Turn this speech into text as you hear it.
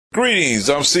Greetings,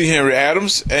 I'm C. Henry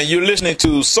Adams, and you're listening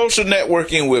to Social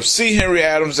Networking with C. Henry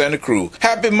Adams and the crew.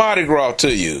 Happy Mardi Gras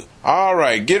to you. All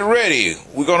right, get ready.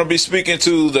 We're going to be speaking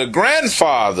to the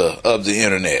grandfather of the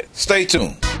Internet. Stay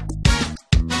tuned.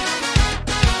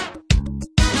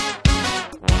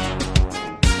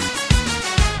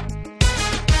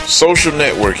 Social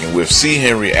Networking with C.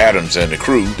 Henry Adams and the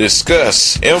crew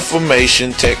discuss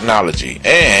information technology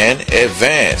and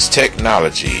advanced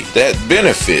technology that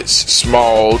benefits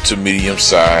small to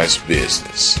medium-sized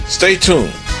business. Stay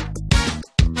tuned.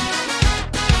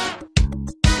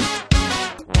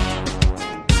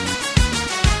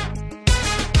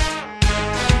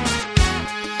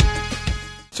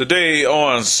 Today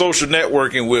on Social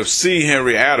Networking with C.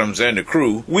 Henry Adams and the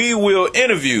crew, we will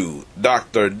interview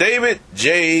Dr. David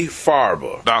J.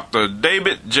 Farber. Dr.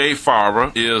 David J.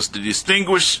 Farber is the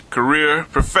Distinguished Career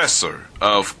Professor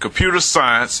of Computer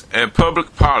Science and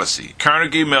Public Policy,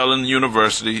 Carnegie Mellon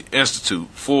University Institute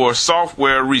for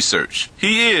Software Research.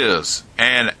 He is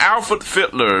an Alfred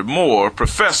Fittler Moore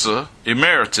Professor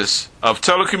Emeritus of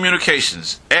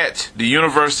Telecommunications at the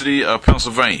University of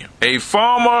Pennsylvania, a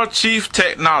former Chief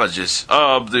Technologist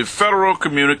of the Federal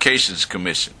Communications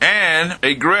Commission, and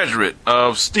a graduate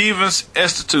of Stevens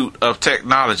Institute of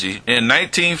Technology in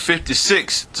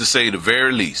 1956, to say the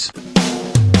very least.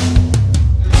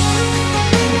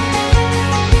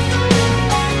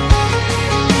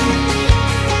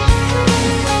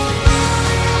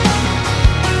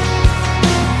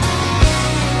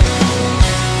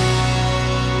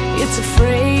 It's a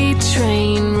freight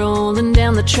train rolling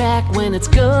down the track. When it's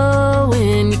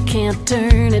going, you can't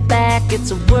turn it back.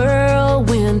 It's a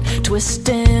whirlwind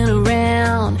twisting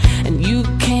around, and you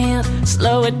can't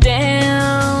slow it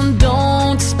down.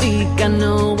 Don't speak, I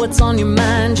know what's on your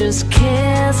mind. Just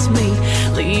kiss me,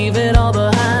 leave it all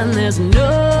behind. There's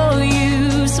no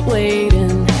use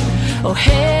waiting or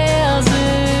hesitating.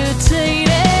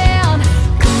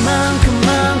 Come on, come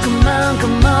on, come on,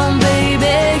 come on,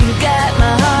 baby. You got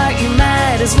my heart, you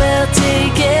might as well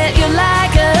take it. You're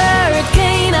like a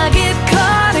hurricane, I get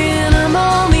caught in, I'm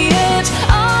on the edge,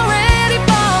 already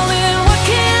falling. What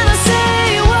can I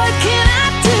say, what can I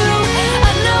do?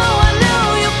 I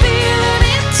know you're feeling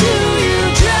it too. You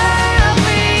drive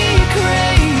me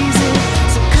crazy.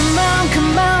 So come on,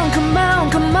 come on, come on,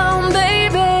 come on,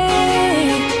 baby.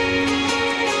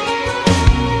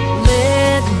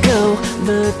 Let go,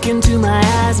 look into my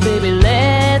eyes, baby,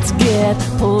 let's get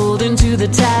pulled into the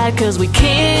tide, 'cause we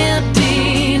can't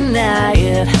deny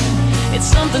it. It's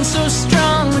something so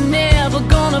strong, we're never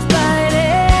gonna fight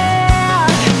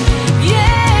it.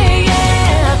 Yeah,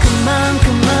 yeah. Come on,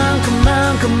 come on, come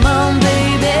on, come on,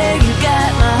 baby. You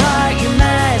got my heart, you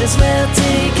might as well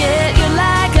take it. You're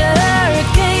like a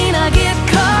hurricane, I get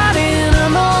caught in,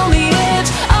 I'm on the edge,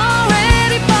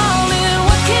 already falling.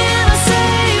 What can I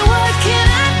say, what can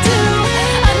I do?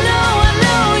 I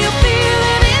know you're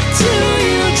feeling it too.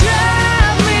 You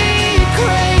drive me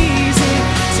crazy.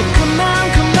 So come on,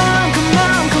 come on, come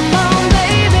on, come on,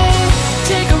 baby.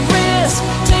 Take a risk,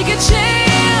 take a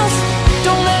chance.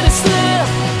 Don't let it slip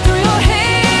through your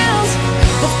hands.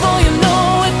 Before you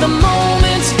know it, the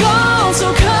moment's gone. So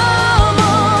come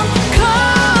on,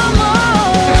 come on.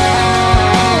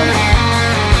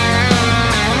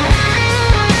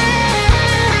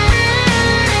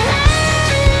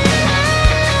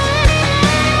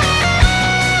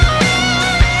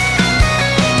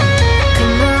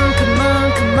 Come on, come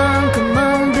on, come on, come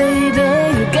on, baby.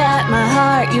 You got my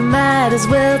heart, you might as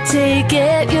well take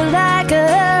it. You're like a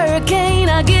hurricane,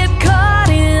 I get caught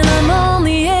in, I'm on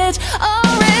the edge,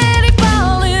 already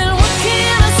falling. What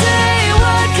can I say,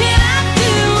 what can I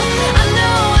do? I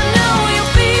know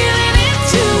you're feeling it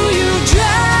too. You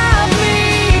drive me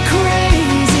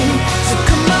crazy. So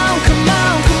come on, come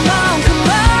on, come on, come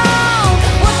on.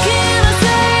 What can I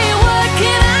say, what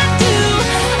can I do?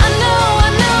 I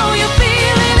know you're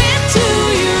feeling it too.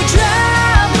 You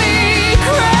drive me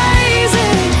crazy.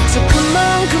 So come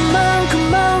on, come on,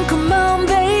 come on, come on,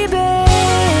 baby.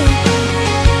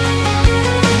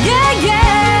 Yeah,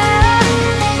 yeah.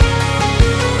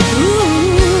 Ooh.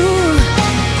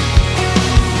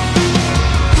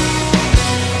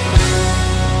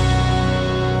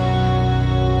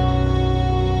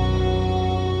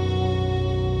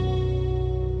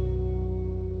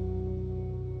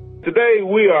 Today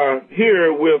we are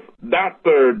here with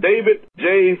Dr. David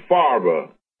J. Farber.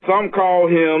 Some call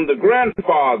him the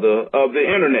grandfather of the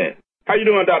Internet. How you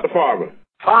doing, Dr. Farber?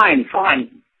 Fine, fine.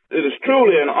 It is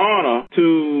truly an honor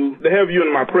to have you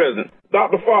in my presence.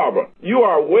 Dr. Farber, you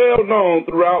are well known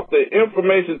throughout the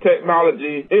information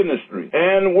technology industry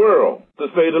and world, to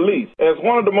say the least, as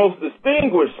one of the most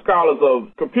distinguished scholars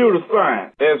of computer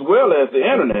science, as well as the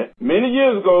internet. Many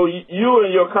years ago, you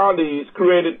and your colleagues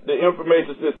created the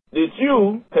information system. Did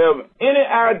you have any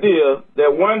idea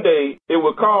that one day it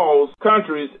would cause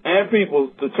countries and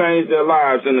people to change their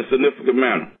lives in a significant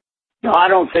manner? No, I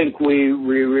don't think we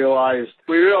realized.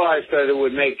 We realized that it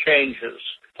would make changes.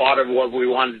 Part of what we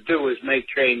wanted to do is make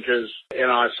changes in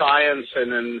our science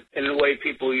and in the way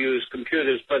people use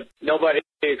computers, but nobody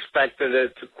expected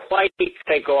it to quite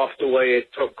take off the way it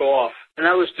took off. And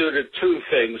that was due to two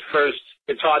things. First,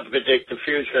 it's hard to predict the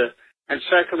future. And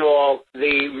second of all,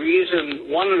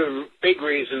 one of the big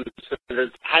reasons that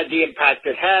it had the impact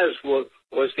it has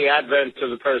was the advent of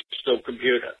the personal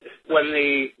computer. When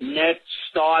the net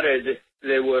started,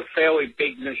 there were fairly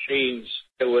big machines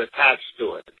that were attached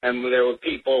to it. And there were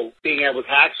people being able to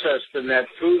access the net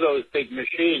through those big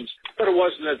machines, but it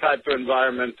wasn't the type of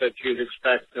environment that you'd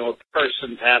expect a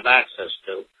person to have access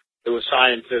to. There were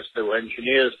scientists, there were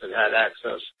engineers that had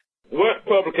access. What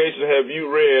publication have you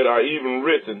read or even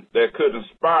written that could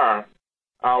inspire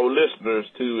our listeners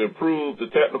to improve the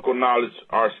technical knowledge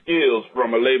or skills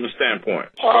from a layman's standpoint?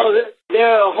 Oh, there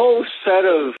are a whole set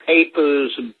of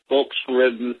papers and books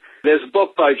written. There's a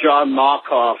book by John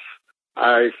Markoff,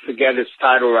 I forget its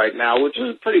title right now, which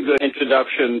is a pretty good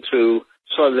introduction to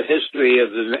sort of the history of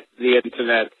the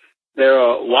Internet. There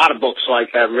are a lot of books like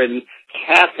that written.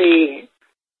 Kathy,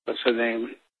 what's her name?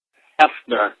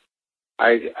 Hefner.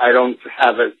 I don't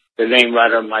have the name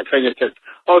right on my fingertips.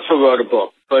 Also wrote a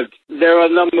book. But there are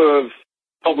a number of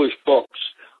published books.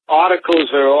 Articles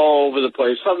are all over the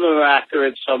place. Some of them are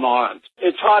accurate, some aren't.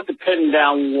 It's hard to pin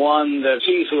down one that's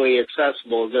easily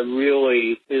accessible that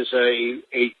really is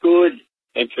a good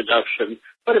introduction.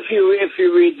 But if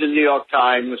you read the New York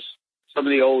Times, some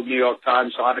of the old New York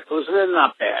Times articles, they're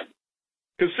not bad.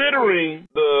 Considering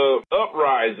the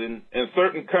uprising in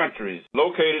certain countries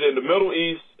located in the Middle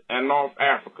East and North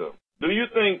Africa, do you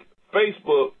think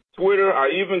Facebook, Twitter, or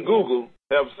even Google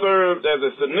have served as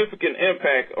a significant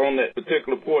impact on that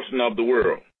particular portion of the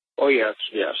world? Oh, yes.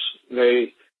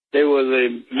 They were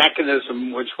the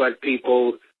mechanism which let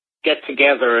people get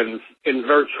together in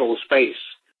virtual space.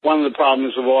 One of the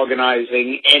problems of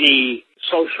organizing any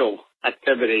social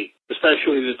activity,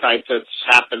 especially the type that's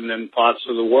happened in parts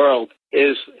of the world,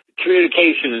 is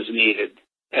communication is needed.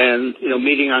 And,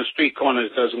 meeting on street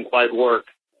corners doesn't quite work.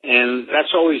 And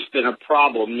that's always been a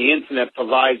problem. The Internet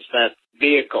provides that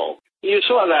vehicle. You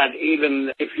saw that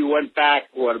even if you went back,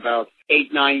 about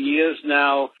 8-9 years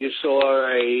now, you saw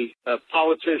a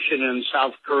politician in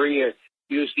South Korea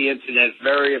use the Internet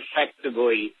very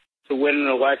effectively to win an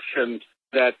election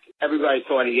that everybody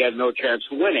thought he had no chance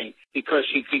of winning because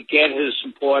he could get his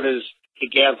supporters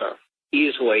together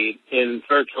easily in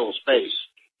virtual space.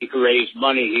 He could raise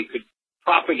money. He could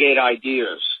propagate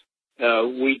ideas.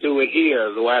 We do it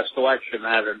here. The last election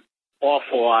had an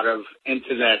awful lot of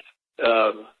Internet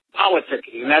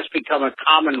politicking, and that's become a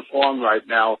common form right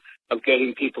now of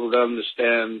getting people to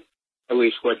understand at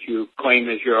least what you claim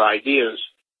as your ideas.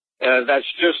 That's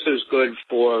just as good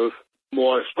for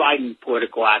more strident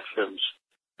political actions.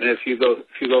 And if you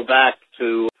go back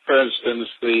to, for instance,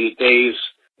 the days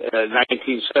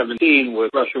 1917 with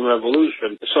Russian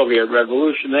Revolution, the Soviet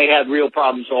Revolution, they had real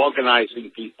problems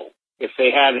organizing people. If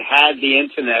they had the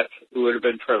Internet, it would have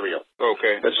been trivial.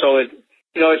 Okay. So it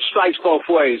strikes both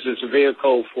ways. It's a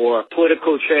vehicle for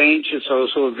political change. It's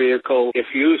also a vehicle, if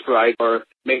used right, for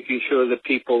making sure that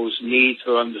people's needs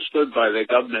are understood by their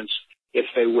governments if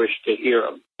they wish to hear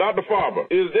them. Dr. Farber,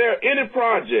 is there any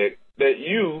project that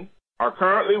you are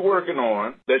currently working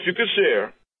on that you could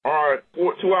share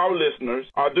to our listeners,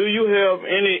 or do you have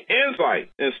any insight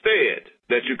instead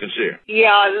that you can share?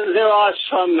 Yeah, there are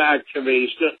some activities.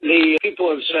 The people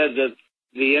have said that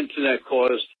the Internet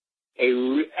caused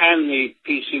and the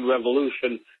PC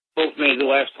revolution both made the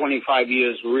last 25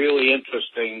 years really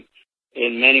interesting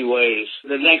in many ways.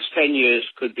 The next 10 years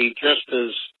could be just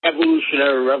as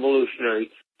revolutionary.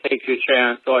 Take your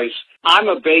choice. I'm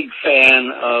a big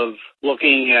fan of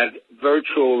looking at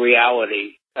virtual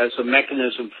reality as a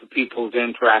mechanism for people to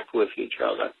interact with each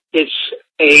other. It's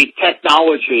a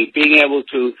technology, being able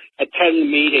to attend the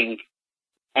meeting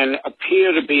and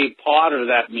appear to be part of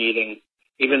that meeting,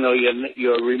 even though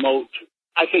you're remote,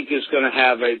 I think is going to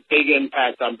have a big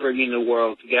impact on bringing the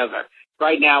world together.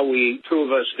 Right now, two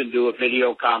of us can do a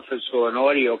video conference or an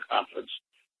audio conference,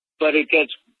 but it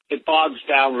bogs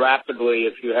down rapidly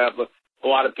if you have a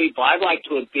lot of people. I'd like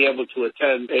to be able to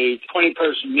attend a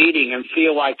 20-person meeting and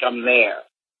feel like I'm there,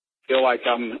 feel like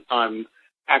I'm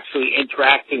actually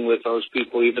interacting with those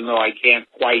people, even though I can't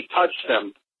quite touch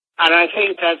them. And I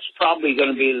think that's probably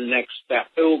going to be the next step.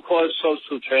 It will cause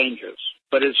social changes,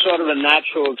 but it's sort of a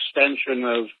natural extension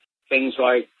of things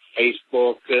like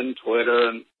Facebook and Twitter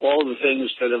and all the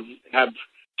things that have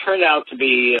turned out to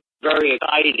be very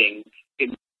exciting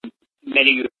in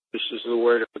many uses of the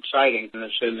word exciting in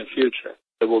the future.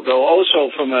 It will go also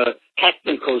from a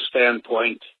technical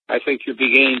standpoint. I think you're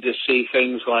beginning to see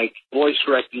things like voice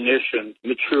recognition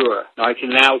mature. I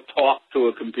can now talk to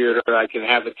a computer. I can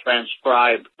have it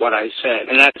transcribe what I said.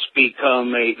 And that's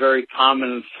become a very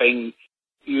common thing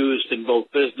used in both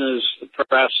business, the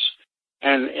press,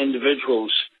 and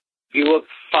individuals. If you look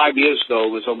 5 years ago,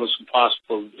 it was almost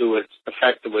impossible to do it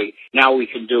effectively. Now we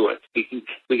can do it. We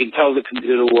can tell the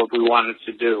computer what we want it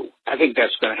to do. I think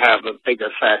that's going to have a big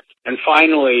effect. And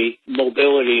finally,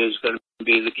 mobility is going to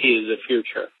be the key to the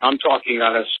future. I'm talking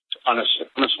on a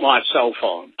smart cell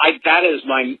phone. That is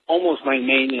almost my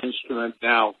main instrument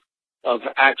now of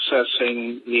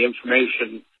accessing the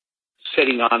information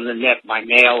sitting on the net, my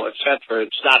mail, etc.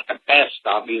 It's not the best,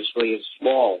 obviously. It's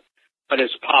small, but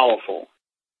it's powerful.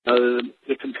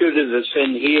 The computer that's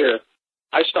in here,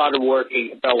 I started working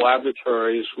at Bell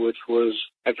Laboratories, which was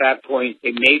at that point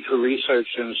a major research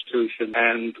institution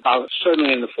and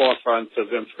certainly in the forefront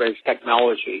of information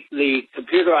technology. The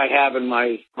computer I have in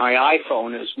my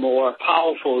iPhone is more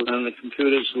powerful than the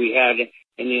computers we had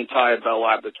in the entire Bell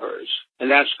Laboratories. And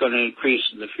that's going to increase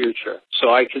in the future.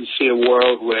 So I can see a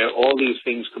world where all these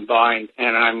things combined,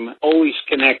 and I'm always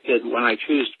connected when I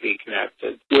choose to be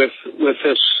connected with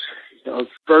this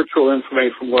virtual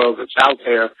information world that's out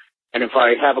there. And if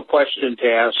I have a question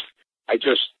to ask, I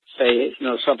just say,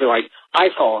 something like,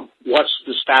 iPhone, what's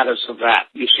the status of that?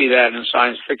 You see that in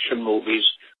science fiction movies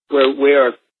where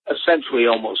we're essentially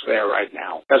almost there right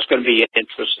now. That's going to be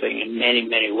interesting in many,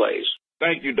 many ways.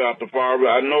 Thank you, Dr. Farber.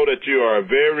 I know that you are a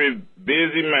very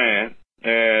busy man,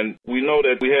 and we know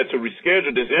that we had to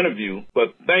reschedule this interview,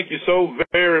 but thank you so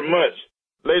very much.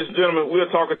 Ladies and gentlemen, we're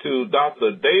talking to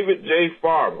Dr. David J.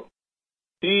 Farber.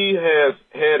 He has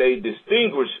had a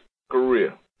distinguished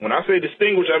career. When I say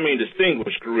distinguished, I mean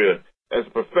distinguished career. As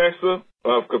a professor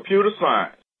of computer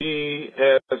science, he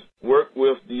has worked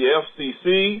with the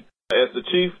FCC as the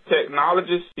chief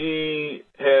technologist. He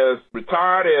has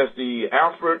retired as the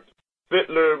Alfred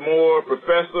Fittler Moore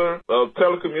Professor of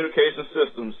Telecommunication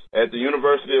Systems at the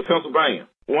University of Pennsylvania.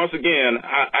 Once again,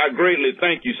 I greatly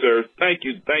thank you, sir. Thank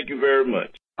you very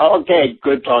much. Okay,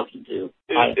 good talking to you.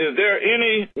 Is there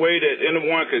any way that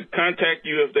anyone could contact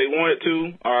you if they wanted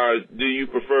to, or do you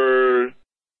prefer?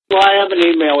 Well, I have an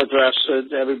email address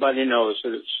that everybody knows.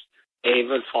 It's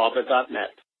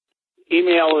david@farber.net.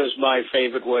 Email is my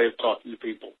favorite way of talking to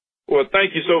people. Well,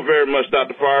 thank you so very much,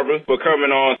 Dr. Farber, for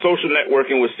coming on Social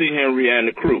Networking with C. Henry and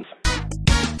the Crew.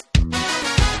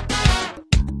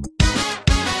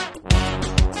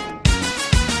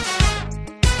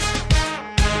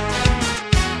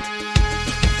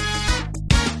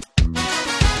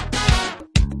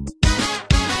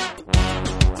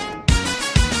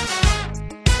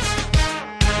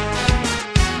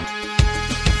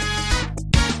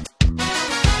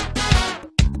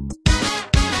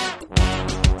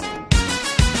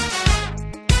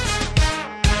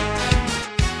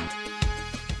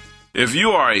 If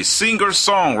you are a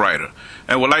singer-songwriter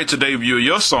and would like to debut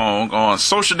your song on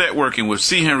Social Networking with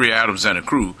C. Henry Adams and the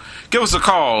Crew, give us a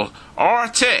call or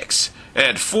text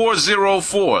at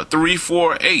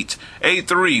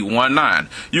 404-348-8319.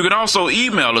 You can also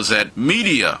email us at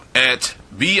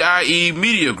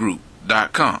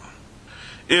media@biemediagroup.com.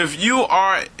 If you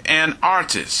are an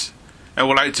artist and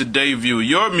would like to debut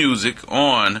your music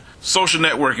on Social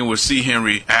Networking with C.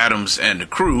 Henry Adams and the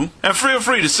Crew, and feel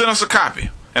free to send us a copy,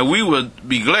 and we would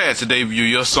be glad to debut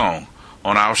your song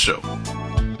on our show.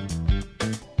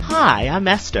 Hi, I'm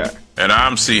Esther. And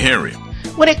I'm C. Henry.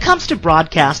 When it comes to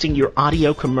broadcasting your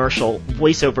audio commercial,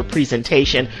 voiceover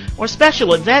presentation, or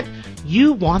special event,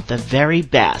 you want the very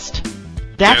best.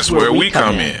 That's where we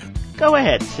come in. Go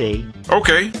ahead, C.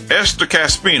 Okay, Esther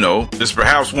Caspino is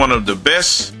perhaps one of the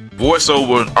best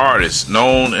voiceover artists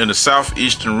known in the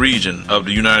southeastern region of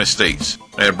the United States.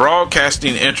 And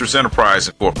Broadcasting Interest Enterprise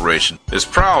Corporation is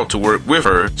proud to work with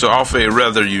her to offer a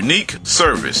rather unique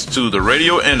service to the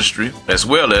radio industry as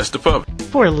well as the public.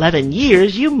 For 11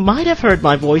 years, you might have heard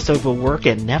my voiceover work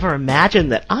and never imagined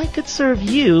that I could serve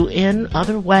you in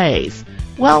other ways.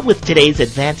 Well, with today's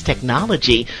advanced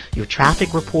technology, your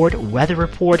traffic report, weather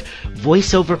report,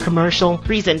 voiceover commercial,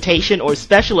 presentation, or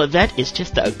special event is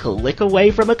just a click away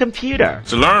from a computer.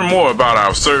 To learn more about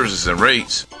our services and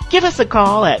rates, give us a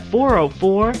call at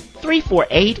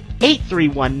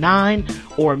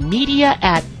 404-348-8319 or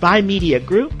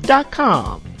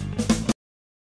media@bymediagroup.com.